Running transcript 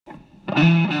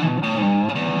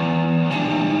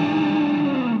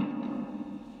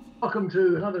Welcome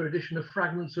to another edition of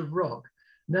Fragments of Rock.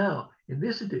 Now, in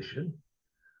this edition,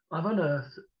 I've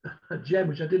unearthed a gem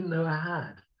which I didn't know I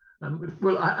had.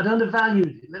 Well, I'd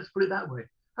undervalued it, let's put it that way.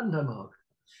 Hadn't I, Mark?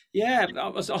 Yeah, I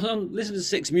was on listening to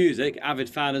Six Music, avid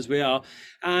fan as we are,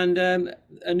 and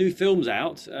a new film's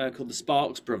out called The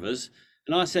Sparks Brothers.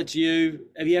 And I said to you,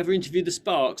 have you ever interviewed the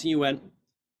Sparks? And you went,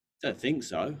 don't think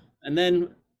so. And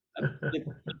then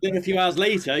a few hours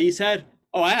later, you said,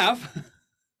 oh, I have.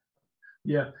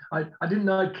 Yeah, I didn't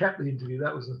know I'd kept the interview.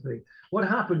 That was the thing. What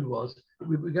happened was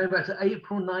we were going back to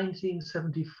April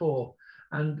 1974,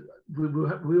 and we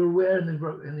were aware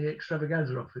in the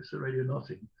extravaganza office at Radio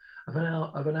Nottingham of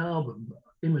an album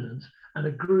imminent and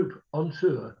a group on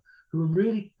tour who were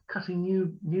really cutting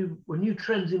new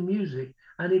trends in music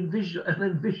and in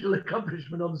visual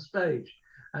accomplishment on the stage.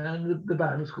 And the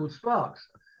band was called Sparks.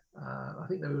 I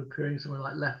think they were appearing somewhere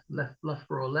like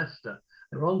Loughborough or Leicester.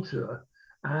 They were on tour,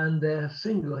 and their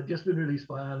single had just been released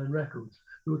by Island Records,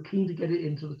 who were keen to get it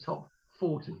into the top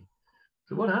 40.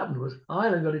 So what happened was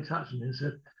Island got in touch with me and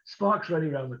said, Sparks ready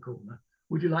around the corner.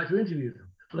 Would you like to interview them?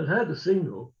 Well, I'd heard the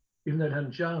single, even though it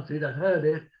hadn't charted. I'd heard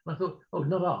it, and I thought, oh,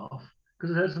 not half,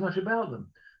 because I'd heard so much about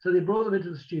them. So they brought them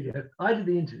into the studio. I did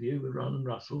the interview with Ron and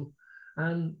Russell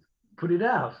and put it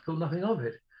out, thought nothing of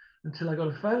it, until I got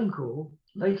a phone call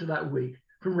later that week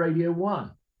from Radio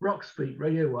 1, Rockspeak,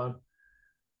 Radio 1.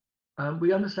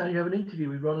 We understand you have an interview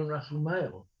with Ron and Russell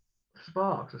Mael,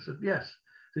 Sparks. I said, yes.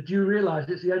 So do you realize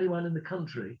it's the only one in the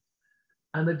country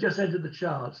and they've just entered the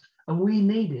charts and we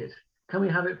need it? Can we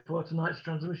have it for tonight's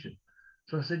transmission?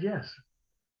 So I said, yes.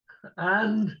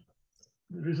 And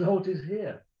the result is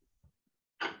here.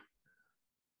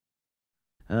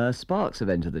 Sparks have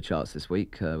entered the charts this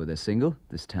week with their single,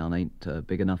 This Town Ain't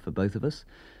Big Enough for Both of Us.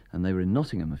 And they were in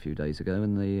Nottingham a few days ago,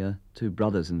 and the two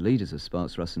brothers and leaders of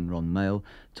Sparks, Russ and Ron Mael,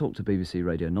 talked to BBC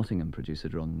Radio Nottingham producer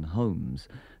Ron Holmes.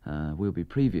 We'll be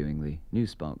previewing the new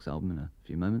Sparks album in a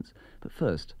few moments, but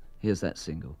first, here's that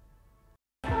single.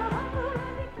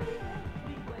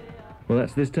 Well,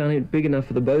 that's This Town Ain't Big Enough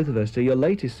for the Both of Us, to your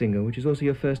latest single, which is also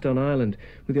your first on Ireland,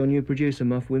 with your new producer,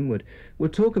 Muff Winwood. We'll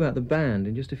talk about the band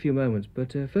in just a few moments,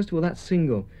 but first of all, that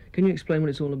single, can you explain what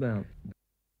it's all about?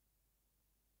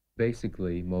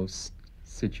 Basically, most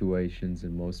situations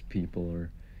and most people are,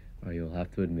 you'll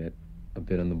have to admit, a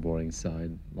bit on the boring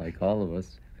side, like all of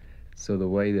us. So the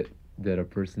way that a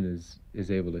person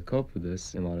is able to cope with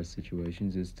this in a lot of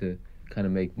situations is to kind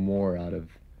of make more out of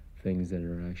things that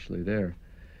are actually there.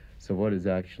 So what is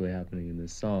actually happening in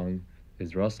this song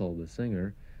is Russell, the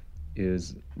singer,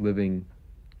 is living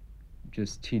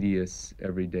just tedious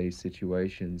everyday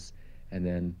situations and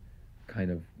then kind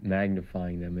of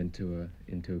magnifying them into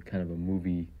kind of a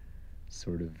movie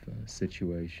sort of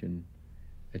situation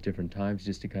at different times,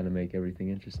 just to kind of make everything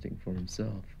interesting for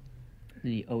himself.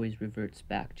 And he always reverts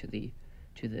back to the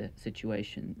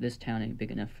situation. This town ain't big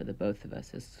enough for the both of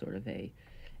us, as sort of a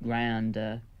grand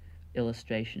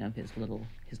illustration of his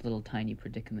little tiny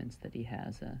predicaments that he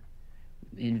has.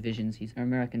 Envisions he's an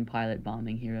American pilot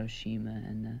bombing Hiroshima,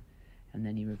 and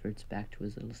then he reverts back to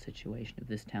his little situation of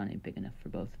this town ain't big enough for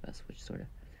both of us, which sort of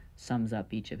sums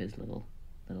up each of his little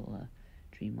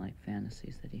dreamlike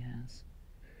fantasies that he has.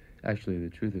 Actually, the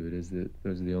truth of it is that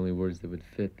those are the only words that would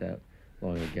fit that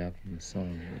long a gap in the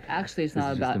song. Actually, it's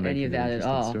not about any of that at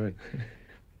all.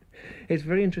 It's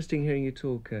very interesting hearing you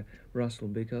talk, Russell,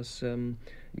 because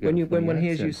when one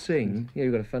hears you sing, yeah,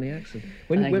 you've got a funny accent.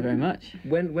 Thank you very much.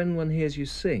 When one hears you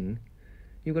sing,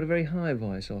 you've got a very high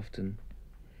voice often.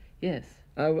 Yes.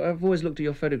 I've always looked at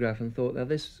your photograph and thought, now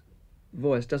this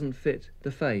voice doesn't fit the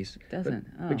face. Doesn't?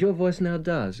 But your voice now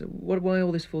does. Why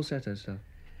all this falsetto stuff?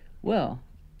 Well,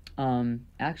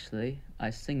 actually,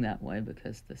 I sing that way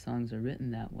because the songs are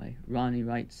written that way. Ronnie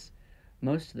writes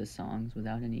most of the songs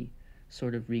without any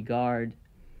sort of regard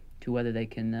to whether they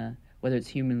can, whether it's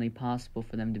humanly possible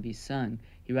for them to be sung.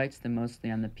 He writes them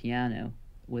mostly on the piano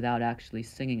without actually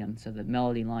singing them, so the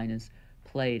melody line is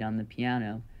played on the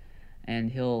piano, and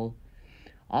he'll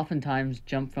oftentimes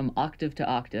jump from octave to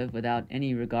octave without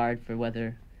any regard for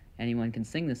whether anyone can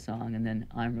sing the song, and then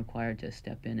I'm required to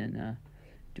step in and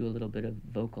do a little bit of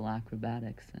vocal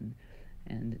acrobatics,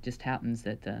 and it just happens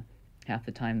that half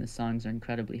the time the songs are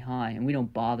incredibly high, and we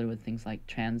don't bother with things like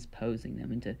transposing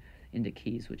them into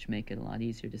keys, which make it a lot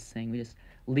easier to sing. We just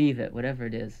leave it, whatever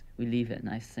it is, we leave it, and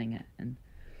I sing it,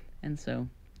 and so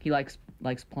he likes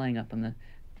playing up on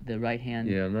the right hand.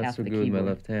 Yeah, I'm not half so the good keyboard. with my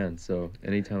left hand, so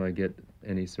anytime I get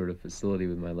any sort of facility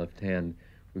with my left hand,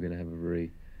 we're going to have a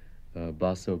very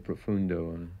basso profundo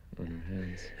on her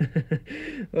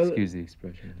hands. Well, Excuse the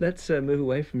expression. let's move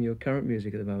away from your current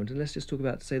music at the moment, and let's just talk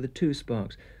about, say, the two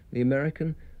Sparks, the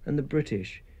American and the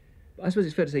British. I suppose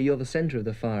it's fair to say you're the centre of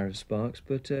the fire of Sparks,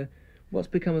 but what's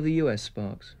become of the US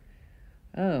Sparks?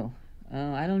 Oh,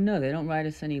 I don't know. They don't write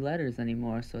us any letters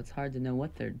anymore, so it's hard to know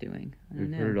what they're doing. I don't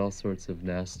We've know. heard all sorts of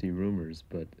nasty rumors,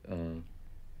 but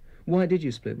Why did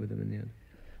you split with them in the end?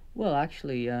 Well,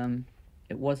 actually,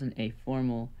 it wasn't a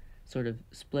formal sort of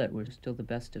split. We're still the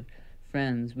best of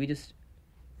friends. We just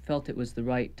felt it was the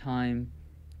right time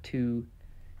to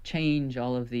change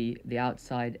all of the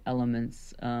outside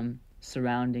elements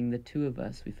surrounding the two of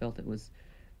us. We felt it was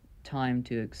time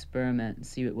to experiment and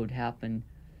see what would happen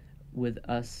with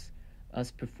us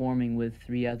performing with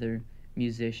three other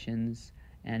musicians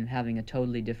and having a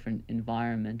totally different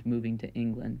environment, moving to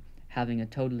England, having a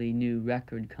totally new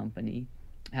record company,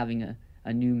 having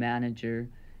a new manager,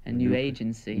 a new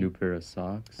agency, new pair of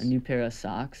socks. a new pair of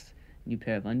socks, a new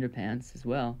pair of underpants as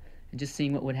well, and just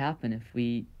seeing what would happen if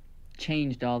we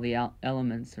changed all the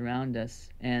elements around us,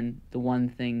 and the one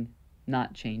thing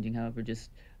not changing, however, just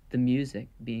the music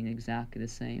being exactly the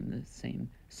same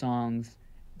songs,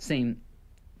 same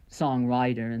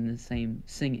songwriter and the same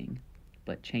singing,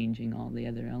 but changing all the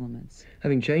other elements.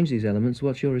 Having changed these elements,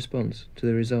 what's your response to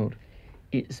the result?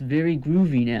 It's very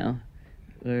groovy now.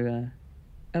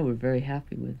 We're very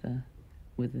happy with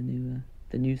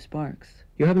the new Sparks.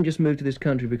 You haven't just moved to this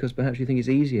country because perhaps you think it's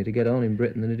easier to get on in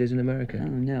Britain than it is in America. Oh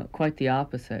no, quite the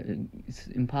opposite. It's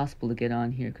impossible to get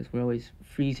on here because we're always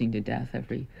freezing to death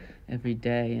every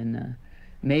day, and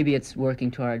maybe it's working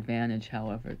to our advantage,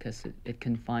 however, because it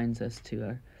confines us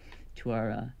to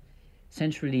our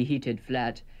centrally heated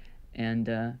flat,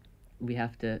 and we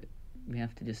have to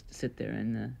just sit there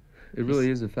and. It really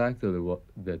is a fact, though,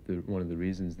 that one of the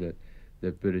reasons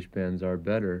that British bands are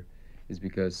better is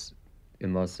because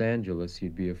in Los Angeles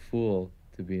you'd be a fool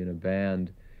to be in a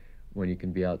band when you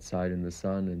can be outside in the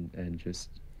sun and just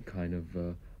kind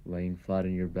of laying flat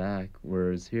on your back,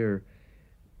 whereas here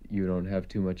you don't have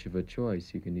too much of a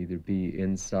choice. You can either be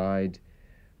inside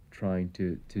trying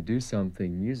to do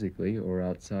something musically or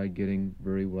outside getting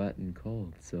very wet and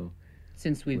cold. So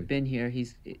since we've been here,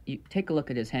 you take a look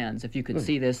at his hands. If you could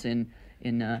see this in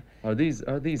are these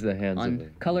the hands on of the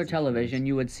color television,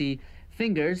 you would see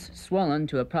fingers swollen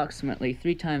to approximately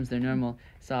 3 times their normal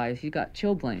size. He's got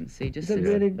chilblains. See, just Is that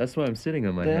really? That's why I'm sitting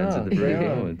on my They hands are. at the very They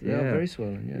are. moment. They are very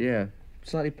swollen. Yeah. Yeah.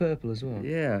 Slightly purple as well.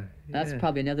 Yeah. That's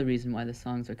probably another reason why the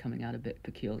songs are coming out a bit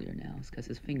peculiar now, is because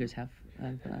his fingers have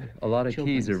a lot of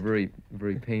keys are chilblains. very,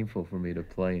 very painful for me to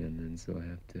play in, and so I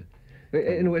have to.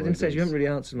 In a way, you haven't really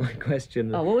answered my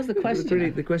question. Oh, what was the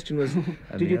question? The question was,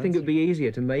 did you think it would be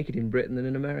easier to make it in Britain than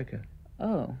in America?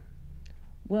 Oh,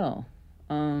 well,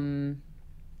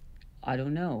 I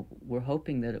don't know. We're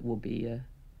hoping that it will be,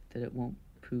 that it won't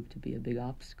prove to be a big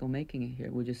obstacle making it here.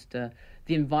 We're just, the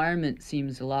environment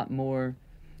seems a lot more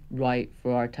right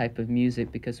for our type of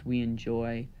music because we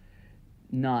enjoy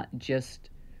not just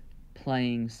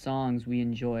playing songs, we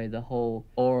enjoy the whole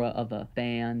aura of a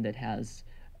band that has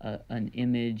an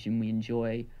image, and we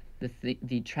enjoy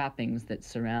the trappings that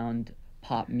surround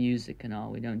pop music and all.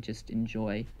 We don't just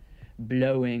enjoy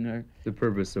blowing or... The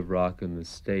purpose of rock in the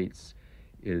States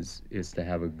is to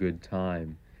have a good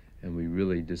time, and we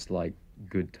really dislike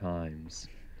good times.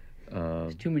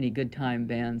 There's too many good time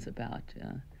bands about.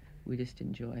 We just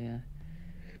enjoy...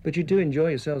 But you do enjoy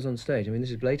yourselves on stage. I mean,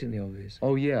 this is blatantly obvious.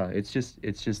 Oh yeah, it's just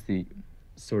the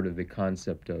sort of the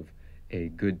concept of a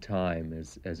good time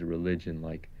as a religion.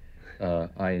 Like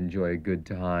I enjoy a good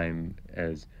time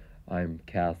as I'm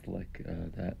Catholic.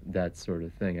 That sort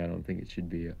of thing. I don't think it should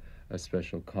be a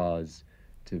special cause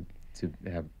to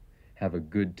have a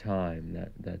good time.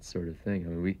 That sort of thing. I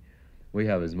mean, we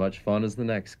have as much fun as the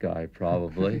next guy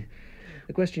probably.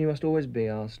 The question you must always be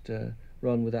asked,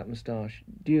 Ron, with that moustache: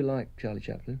 do you like Charlie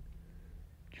Chaplin?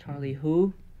 Charlie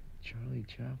who? Charlie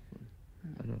Chaplin.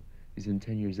 I don't know. He's in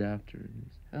 10 Years After.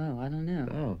 Oh, I don't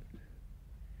know.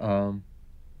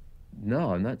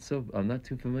 No, I'm not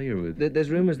too familiar with. There's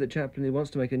rumours that Chaplin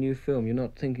wants to make a new film. You're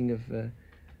not thinking of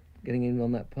getting in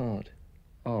on that part?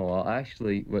 Oh, well,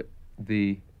 actually,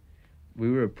 we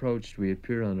were approached. We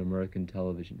appeared on an American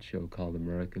television show called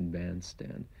American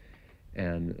Bandstand,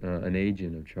 and an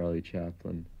agent of Charlie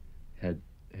Chaplin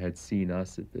had seen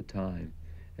us at the time,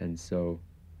 and so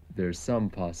there's some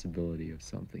possibility of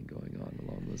something going on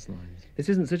along those lines. This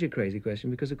isn't such a crazy question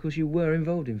because, of course, you were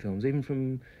involved in films, even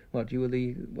from you were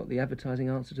the advertising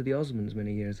answer to the Osmonds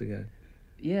many years ago.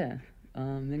 Yeah,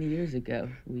 many years ago,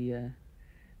 we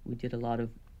did a lot of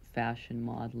fashion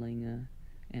modeling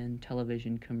and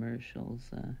television commercials.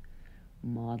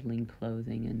 modeling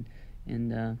clothing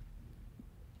and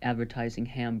advertising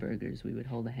hamburgers. We would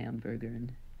hold a hamburger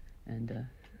and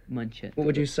munch it. What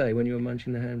would you say when you were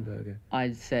munching the hamburger?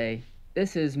 I'd say,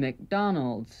 "This is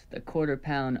McDonald's, the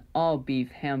quarter-pound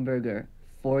all-beef hamburger,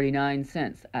 49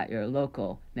 cents at your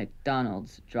local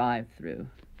McDonald's drive-through."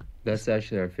 That's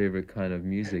actually our favorite kind of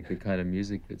music, the kind of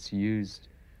music that's used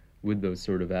with those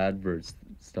sort of adverts,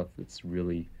 stuff that's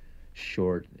really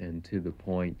short and to the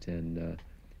point and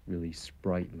really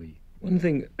sprightly. One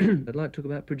thing I'd like to talk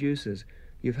about producers.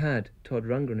 You've had Todd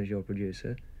Rundgren as your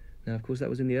producer. Now, of course, that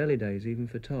was in the early days, even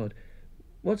for Todd.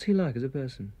 What's he like as a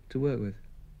person to work with?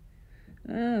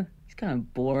 He's kind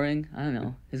of boring. I don't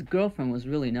know. His girlfriend was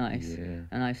really nice, Yeah.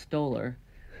 and I stole her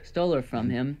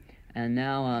from him, and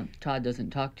now Todd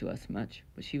doesn't talk to us much,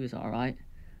 but she was all right.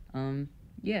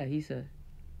 Yeah, he's a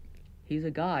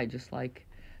guy just like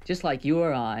you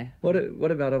or I. What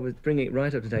about, I was bringing it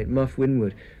right up to date, Muff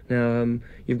Winwood. Now,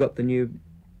 you've got the new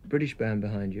British band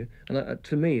behind you, and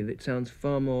to me, it sounds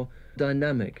far more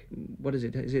dynamic. What is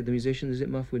it? Is it the musicians? Is it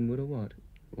Muff Winwood or what?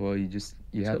 Well, you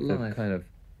have to live. kind of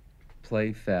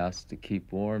play fast to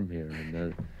keep warm here,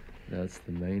 and that's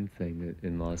the main thing.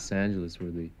 In Los Angeles,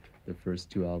 where the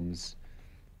first two albums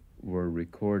were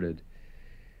recorded,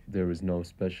 there was no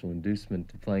special inducement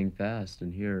to playing fast,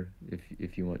 and here,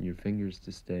 if you want your fingers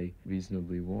to stay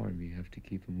reasonably warm, you have to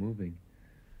keep them moving.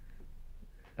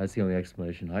 That's the only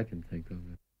explanation I can think of.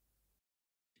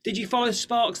 Did you follow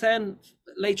Sparks then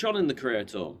later on in the career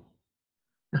at all?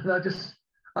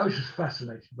 I was just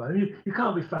fascinated by them. You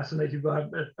can't be fascinated by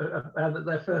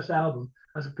their first album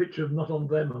as a picture of Not On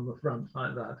Them on the front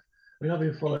like that. I mean, I've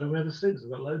been following them ever since. I've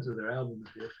got loads of their albums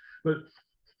here. But,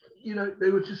 you know,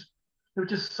 they were just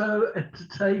so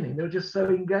entertaining. They were just so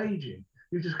engaging.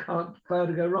 You just can't fail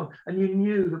to go wrong. And you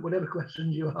knew that whatever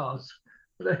questions you asked,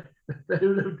 they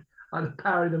would either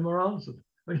parry them or answered.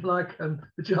 I mean, like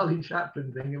the Charlie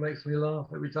Chaplin thing, it makes me laugh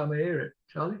every time I hear it.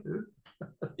 Charlie, who?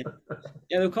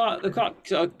 Yeah, they're quite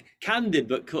sort of candid,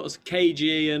 but sort of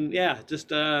cagey, and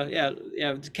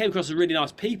came across as really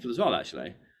nice people as well,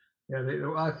 actually. Yeah,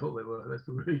 I thought they were.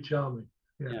 They're really charming.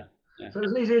 Yeah. Yeah. So it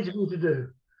was an easy interview to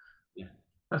do. Yeah.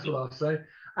 That's what I'll say.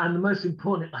 And the most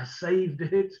important, I saved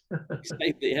it.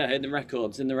 Saved it, yeah, in the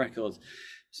records.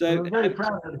 So I'm very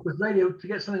proud of it, because to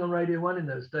get something on Radio 1 in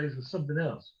those days was something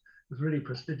else. It was really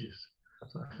prestigious.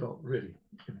 So I felt really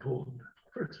important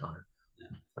for a time.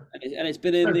 And it's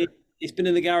been in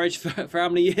the garage for how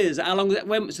many years? How long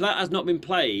so that has not been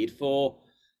played for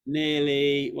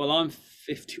nearly, well, I'm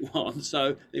 51,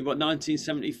 so what,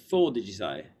 1974 did you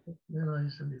say? Yeah,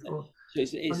 1974.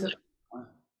 So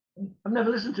I've never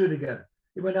listened to it again.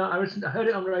 It went out. I heard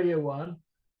it on Radio 1,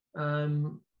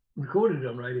 recorded it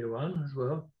on Radio 1 as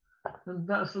well, and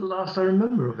that's the last I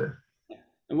remember of it.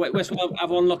 And Wes, we'll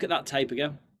have one look at that tape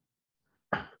again.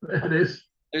 There it is.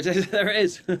 There it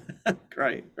is.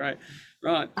 Great. Right.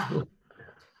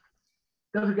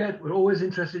 Don't forget, we're always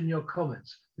interested in your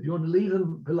comments. If you want to leave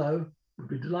them below, we'd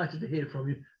be delighted to hear from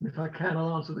you. And if I can,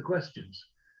 I'll answer the questions.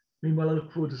 Meanwhile, I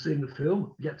look forward to seeing the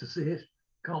film. Yet to see it.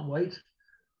 Can't wait.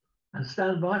 And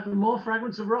stand by for more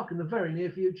Fragments of Rock in the very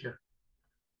near future.